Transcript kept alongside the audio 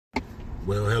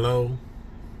Well, hello.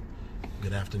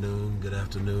 Good afternoon. Good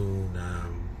afternoon.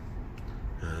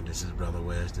 This is Brother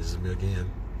West. This is me again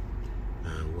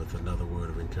with another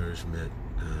word of encouragement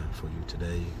for you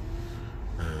today.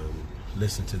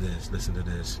 Listen to this. Listen to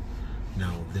this.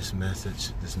 Now, this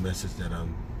message that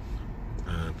I'm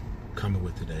coming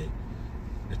with today,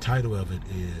 the title of it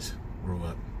is Grow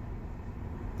Up.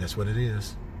 That's what it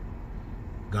is.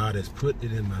 God has put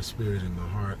it in my spirit, in my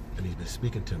heart, and He's been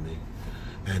speaking to me.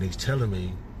 And He's telling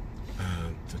me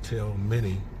to tell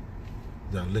many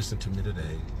that listen to me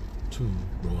today to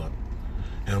grow up.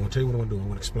 And I'm going to tell you what I'm going to do. I'm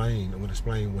going to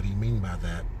explain what He means by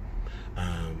that.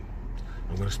 I'm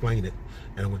going to explain it,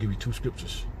 and I'm going to give you two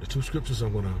scriptures. The two scriptures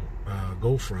I'm going to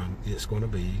go from, it's going to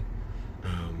be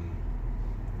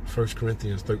 1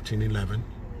 Corinthians 13:11,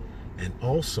 and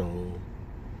also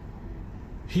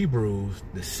Hebrews,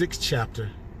 the 6th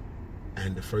chapter,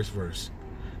 and the 1st verse.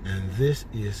 And this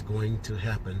is going to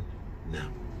happen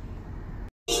now.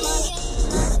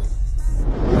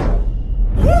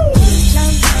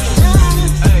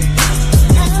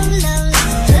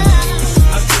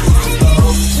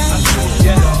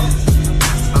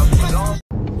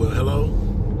 Well, hello.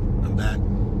 I'm back.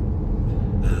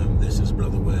 This is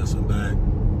Brother West. I'm back.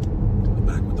 I'm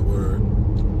back with the word.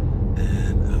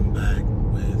 And I'm back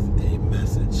with a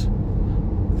message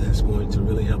that's going to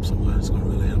really help someone. It's going to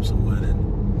really help someone.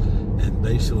 And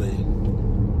basically,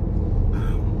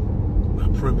 my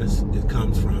premise, it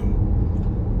comes from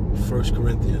 1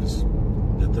 Corinthians,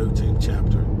 the 13th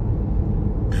chapter,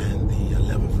 and the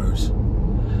 11th verse.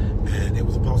 And it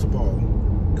was Apostle Paul.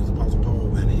 It was Apostle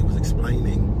Paul, and he was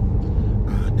explaining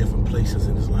different places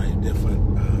in his life, different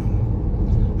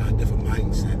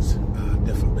mindsets,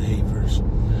 different behaviors,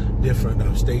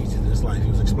 different stages in his life. He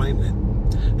was explaining it.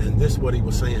 And this is what he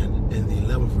was saying in the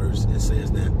 11th verse. It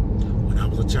says that when I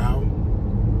was a child,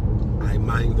 I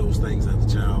minded those things as a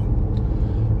child.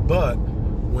 But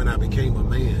when I became a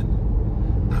man,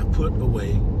 I put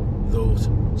away those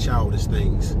childish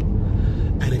things.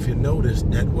 And if you notice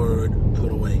that word,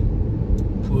 put away,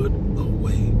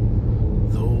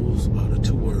 those are the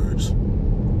two words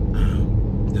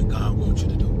that God wants you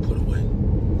to do. Put away.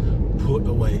 Put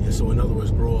away. And so in other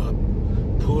words, grow up.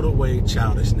 Put away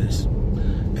childishness.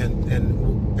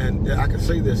 And I can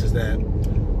say this is that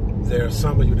there are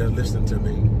some of you that are listening to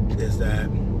me, is that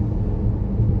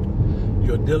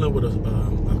you're dealing with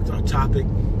a topic,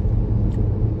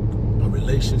 a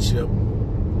relationship,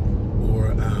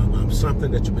 or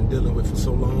something that you've been dealing with for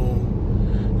so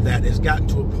long that it's gotten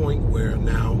to a point where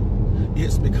now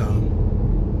it's become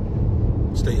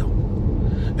stale.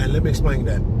 And let me explain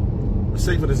that.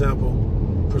 Say, for example,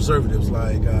 preservatives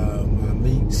like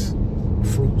meats,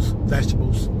 fruits,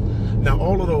 vegetables. Now,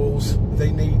 all of those,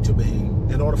 they need to be,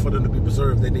 in order for them to be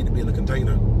preserved, they need to be in a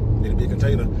container. They need to be a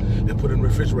container and put in the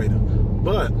refrigerator.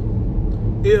 But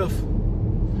if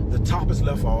the top is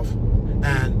left off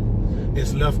and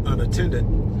it's left unattended,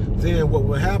 then what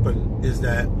will happen is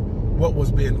that what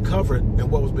was being covered and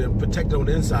what was being protected on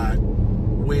the inside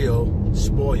will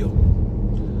spoil.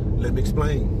 Let me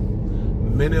explain.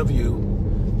 Many of you,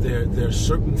 there's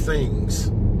certain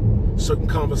things, certain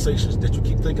conversations that you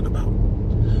keep thinking about.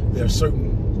 There are certain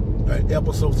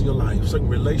episodes in your life, certain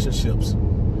relationships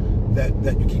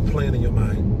that you keep playing in your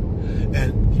mind.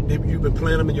 And you've been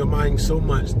playing them in your mind so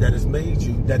much that has made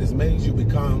you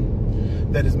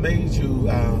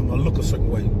look a certain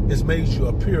way. It's made you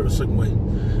appear a certain way.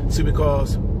 See,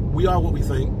 because we are what we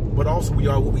think, but also we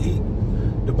are what we eat.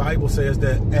 The Bible says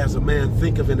that as a man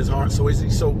thinketh in his heart, so is he.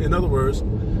 So in other words,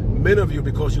 many of you,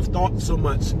 because you've thought so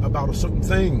much about a certain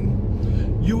thing,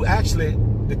 you actually,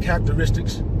 the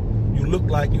characteristics, you look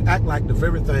like, you act like the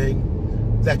very thing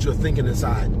that you're thinking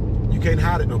inside. You can't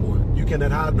hide it no more. You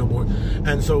cannot hide it no more.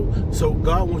 And so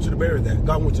God wants you to bury that.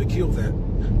 God wants you to kill that.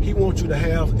 He wants you to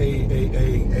have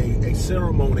a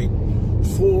ceremony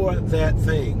for that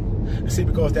thing. And see,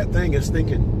 because that thing is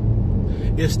stinking.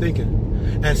 It's stinking.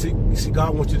 And see,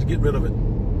 God wants you to get rid of it.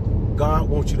 God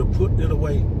wants you to put it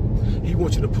away. He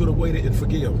wants you to put away it and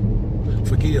forgive.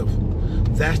 Forgive.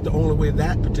 That's the only way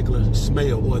that particular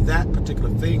smell or that particular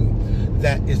thing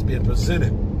that is being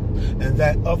presented and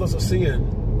that others are seeing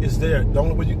is there. The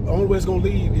only way it's going to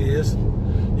leave is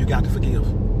you got to forgive.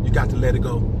 You got to let it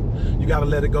go. You got to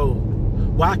let it go.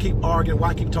 Why keep arguing?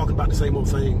 Why keep talking about the same old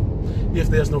thing if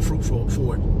there's no fruit for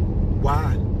it?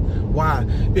 Why? Why?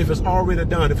 If it's already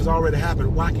done, if it's already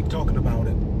happened, why keep talking about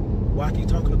it? Why keep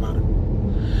talking about it?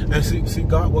 And see,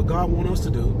 God, what God wants us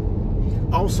to do,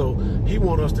 also, He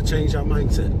wants us to change our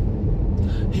mindset.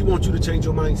 He wants you to change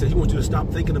your mindset. He wants you to stop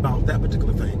thinking about that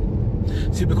particular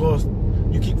thing. See, because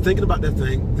you keep thinking about that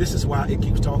thing, this is why it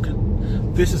keeps talking.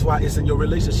 This is why it's in your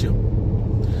relationship.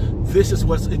 This is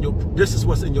what's in your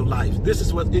life. This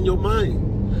is what's in your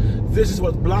mind. This is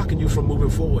what's blocking you from moving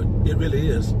forward. It really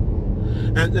is.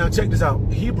 And now check this out.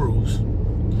 Hebrews,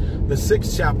 the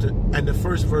 6th chapter and the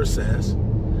 1st verse says,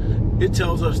 it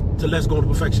tells us to let's go to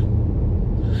perfection.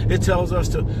 It tells us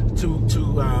to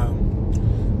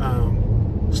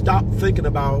stop thinking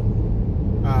about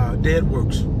dead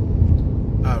works,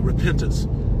 repentance,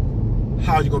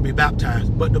 how you're going to be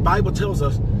baptized. But the Bible tells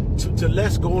us to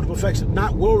let's go on to perfection.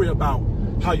 Not worry about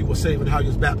how you were saved and how you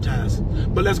was baptized,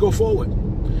 but let's go forward.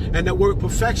 And that word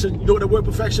perfection, you know what that word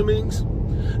perfection means?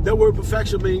 That word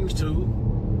perfection means to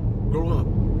grow up,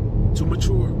 to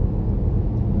mature.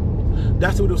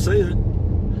 That's what it was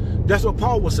saying. That's what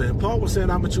Paul was saying. Paul was saying,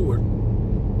 I matured.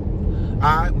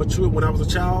 I matured when I was a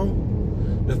child.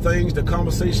 The things, the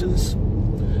conversations,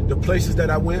 the places that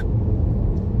I went,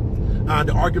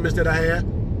 the arguments that I had,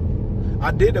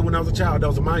 I did that when I was a child. That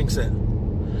was a mindset.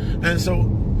 And so,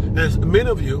 as many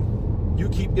of you, you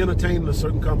keep entertaining a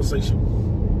certain conversation.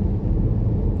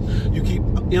 You keep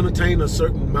entertaining a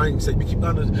certain mindset. You keep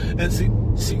and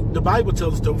see, the Bible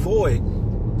tells us to avoid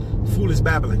foolish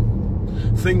babbling,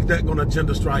 things that are going to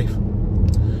engender strife.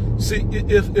 See,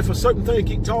 if a certain thing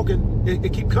keep talking,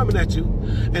 it keep coming at you,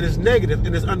 and it's negative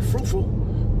and it's unfruitful,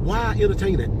 why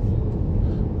entertain it?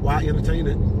 Why entertain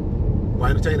it? Why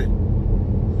entertain it?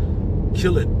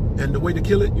 Kill it. And the way to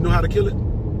kill it, you know how to kill it?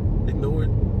 Ignore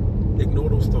it. Ignore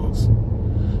those thoughts.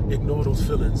 Ignore those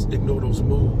feelings. Ignore those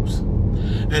moves.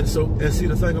 And see,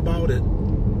 the thing about it,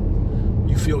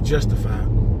 you feel justified.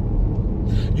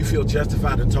 You feel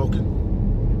justified in talking.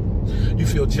 You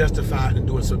feel justified in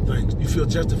doing certain things. You feel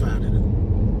justified in it.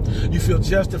 You feel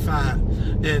justified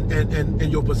in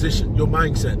your position, your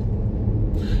mindset.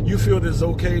 You feel that it's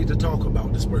okay to talk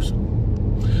about this person.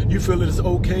 You feel that it's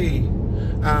okay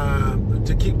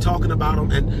to keep talking about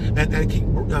them and keep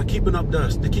keeping up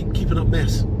dust, to keep keeping up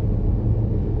mess.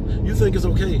 You think it's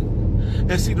okay.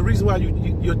 And see, the reason why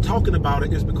you're talking about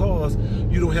it is because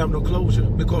you don't have no closure,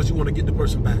 because you want to get the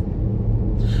person back.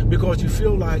 Because you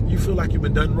feel like you've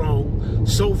been done wrong,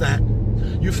 so that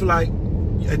you feel like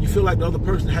the other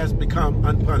person has become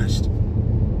unpunished.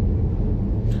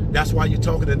 That's why you're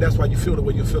talking, and that's why you feel the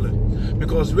way you're feeling.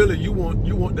 Because really, you want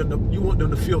them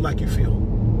to feel like you feel.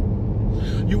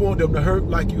 You want them to hurt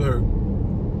like you hurt.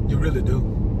 You really do.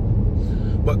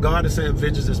 But God is saying,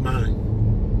 vengeance is mine.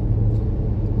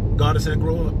 God is saying,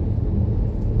 grow up.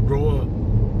 Grow up.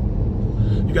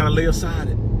 You got to lay aside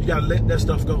it. You got to let that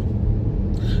stuff go.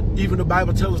 Even the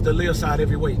Bible tells us to lay aside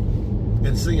every weight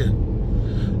and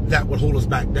sin that will hold us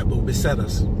back, that will beset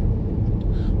us.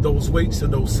 Those weights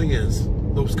and those sins,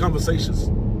 those conversations,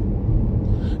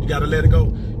 you got to let it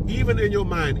go. Even in your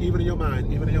mind,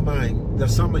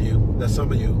 there's some of you,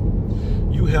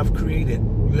 you have created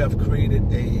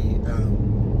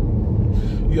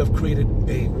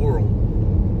a world.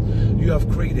 You have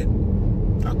created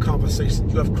a conversation.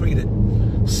 You have created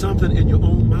something in your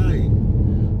own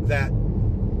mind that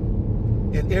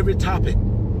in every topic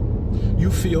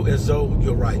you feel as though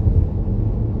you're right.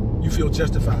 You feel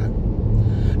justified.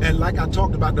 And like I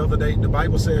talked about the other day, the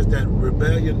Bible says that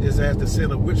rebellion is as the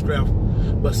sin of witchcraft,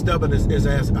 but stubbornness is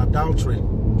as adultery.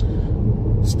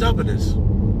 Stubbornness,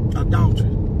 adultery,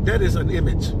 that is an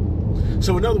image.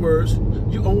 So in other words,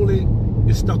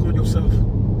 you're stuck on yourself.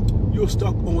 You're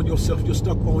stuck on yourself. You're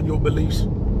stuck on your beliefs.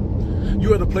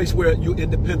 You're at a place where you're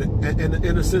independent, and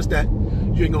in a sense that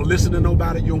you ain't gonna listen to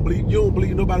nobody. You don't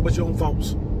believe nobody but your own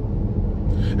faults.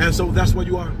 And so that's where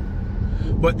you are.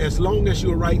 But as long as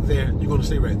you're right there, you're gonna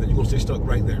stay right there. You're gonna stay stuck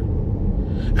right there.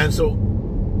 And so,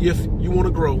 if you want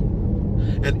to grow,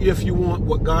 and if you want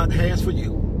what God has for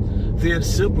you, then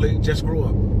simply just grow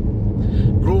up.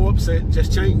 Grow up. Say,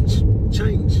 just change.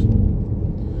 Change.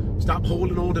 Stop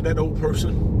holding on to that old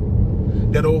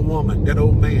person, that old woman, that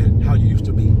old man, how you used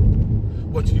to be,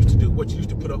 what you used to do, what you used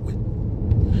to put up with.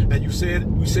 And you said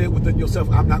within yourself,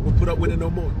 I'm not going to put up with it no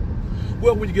more.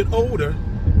 Well, when you get older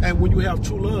and when you have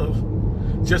true love,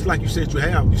 just like you said you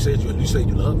have, you said you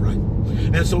love, right?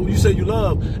 And so you say you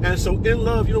love. And so in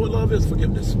love, you know what love is?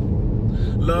 Forgiveness.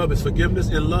 Love is forgiveness,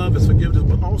 and love is forgiveness,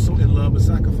 but also in love is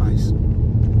sacrifice.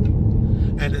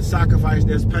 And in sacrifice,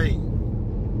 there's pain.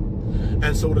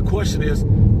 And so the question is,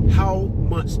 how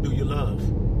much do you love?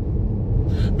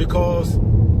 Because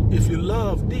if you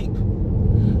love deep,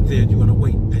 then you're gonna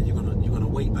wait, and you're gonna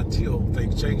wait until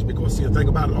things change. Because see, the thing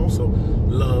about it also,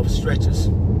 love stretches.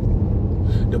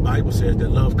 The Bible says that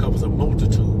love covers a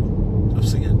multitude of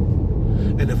sin.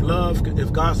 And if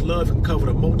God's love can cover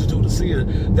a multitude of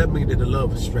sin, that means that the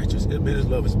love stretches. It means His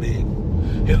love is big.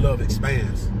 His love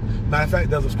expands. Matter of fact,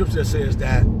 there's a scripture that says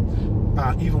that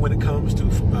even when it comes to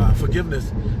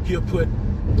forgiveness, he'll put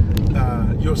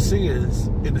your sins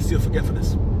in the sea of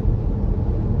forgetfulness.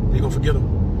 You're going to forget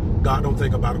them. God don't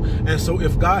think about them. And so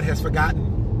if God has forgotten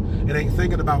and ain't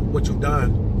thinking about what you've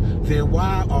done, then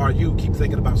why are you keep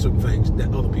thinking about certain things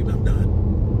that other people have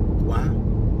done? Why?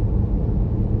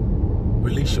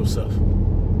 Release yourself.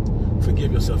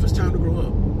 Forgive yourself. It's time to grow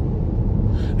up.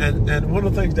 And one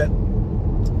of the things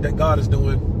that God is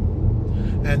doing,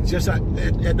 and just at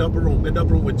the upper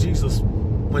room with Jesus,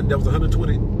 when there was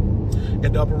 120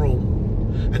 at the upper room,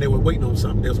 and they were waiting on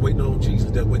something. They was waiting on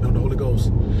Jesus. They were waiting on the Holy Ghost.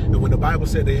 And when the Bible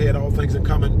said they had all things in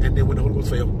common, and then when the Holy Ghost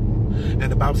fell, and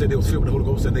the Bible said they was filled with the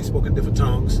Holy Ghost, and they spoke in different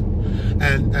tongues,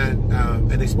 and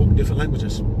they spoke different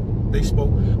languages. They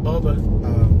spoke other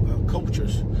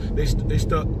cultures. They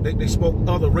spoke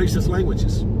other racist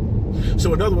languages.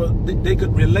 So in other words, they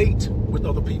could relate with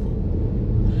other people.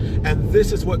 And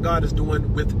this is what God is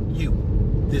doing with you.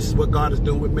 This is what God is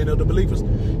doing with many of the believers.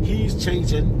 He's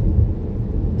changing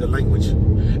the language.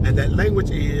 And that language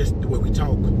is the way we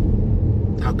talk,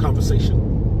 our conversation.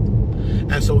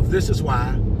 And so this is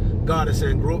why God is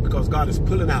saying grow up, because God is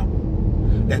pulling out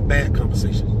that bad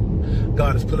conversation.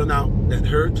 God is pulling out that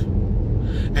hurt.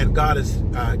 And God is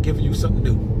giving you something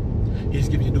new. He's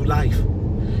giving you new life.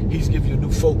 He's giving you a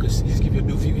new focus. He's giving you a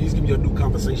new view. He's giving you a new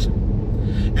conversation.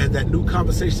 And that new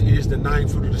conversation is the 9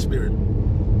 fruit of the Spirit.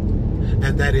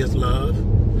 And that is love.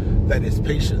 That is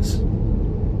patience.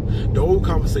 The old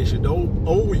conversation, the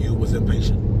old you was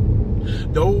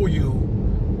impatient. The old you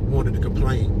wanted to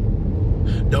complain.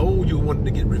 The old you wanted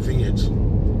to get revenge.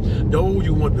 The old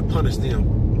you wanted to punish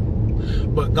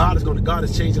them. But God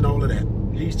is changing all of that.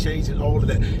 He's changing all of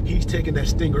that. He's taking that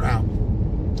stinger out.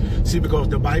 See, because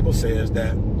the Bible says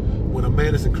that when a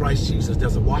man is in Christ Jesus,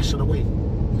 there's a washing away.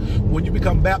 When you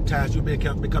become baptized, you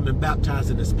becoming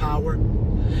baptized in his power,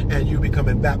 and you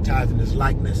becoming baptized in his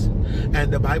likeness.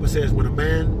 And the Bible says when a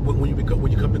man, when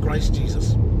you come to Christ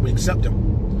Jesus, when you accept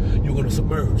him, you're going to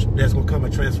submerge. There's going to come a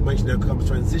transformation. There's going to come a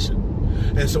transition.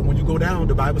 And so when you go down,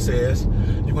 the Bible says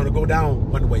you're going to go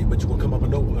down one way, but you're going to come up a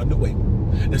new way.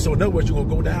 And so in other words, you're going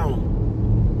to go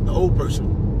down the old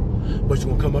person, but you're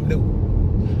going to come up new.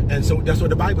 And so that's what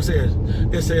the Bible says.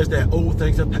 It says that old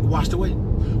things are washed away.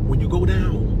 When you go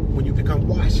down, when you become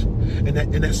washed, and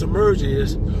that submerge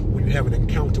is when you have an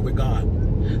encounter with God.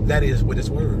 That is with his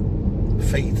word.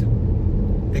 Faith.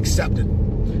 Accepting,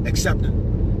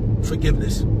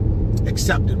 forgiveness,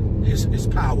 accepting his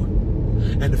power.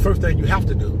 And the first thing you have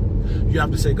to do, you have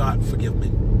to say, God, forgive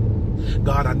me.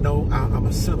 God, I know I'm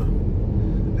a sinner.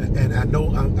 And I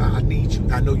know I need you.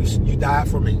 I know you died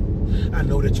for me. I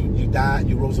know that you died and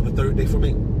you rose on the 3rd day for me.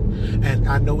 And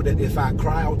I know that if I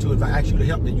cry out to you, if I ask you to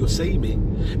help me, you'll save me.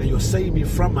 And you'll save me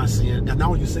from my sin. And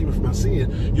now you save me from my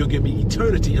sin, you'll give me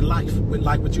eternity in life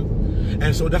with you.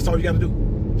 And so that's all you got to do.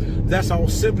 That's all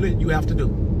simply you have to do.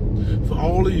 For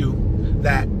all of you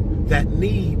that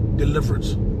need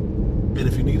deliverance. And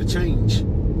if you need a change.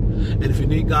 And if you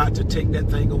need God to take that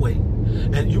thing away.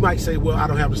 And you might say, well, I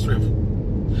don't have the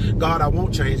strength. God, I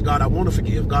won't change. God, I want to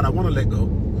forgive. God, I want to let go.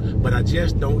 But I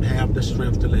just don't have the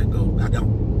strength to let go. I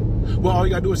don't. Well, all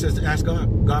you got to do is ask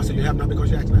God. God said, you have not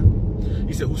because you ask not.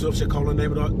 He said, whosoever shall call on the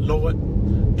name of the Lord,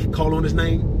 call on his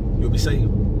name, you'll be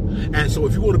saved. And so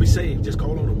if you want to be saved, just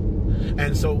call on him.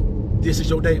 And so this is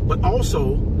your day. But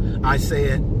also, I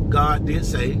said, God did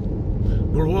say,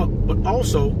 grow up. But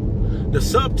also, the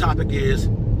subtopic is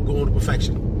going to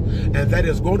perfection. And that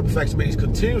is going to perfection means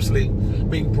continuously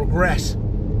being progressed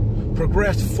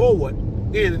forward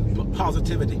in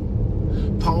positivity.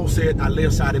 Paul said, I lay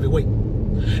aside every weight.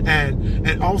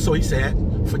 And also he said,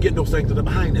 forget those things that are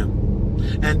behind him.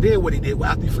 And then what he did,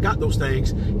 well, after he forgot those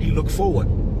things, he looked forward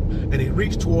and he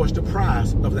reached towards the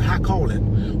prize of the high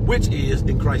calling, which is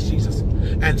in Christ Jesus.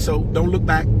 And so don't look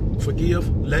back, forgive,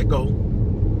 let go,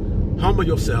 humble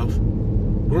yourself,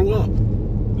 grow up,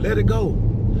 let it go.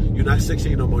 You're not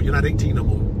 16 no more, you're not 18 no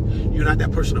more, you're not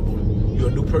that person no more. You're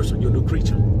a new person, you're a new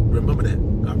creature. Remember that.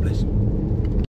 God bless you.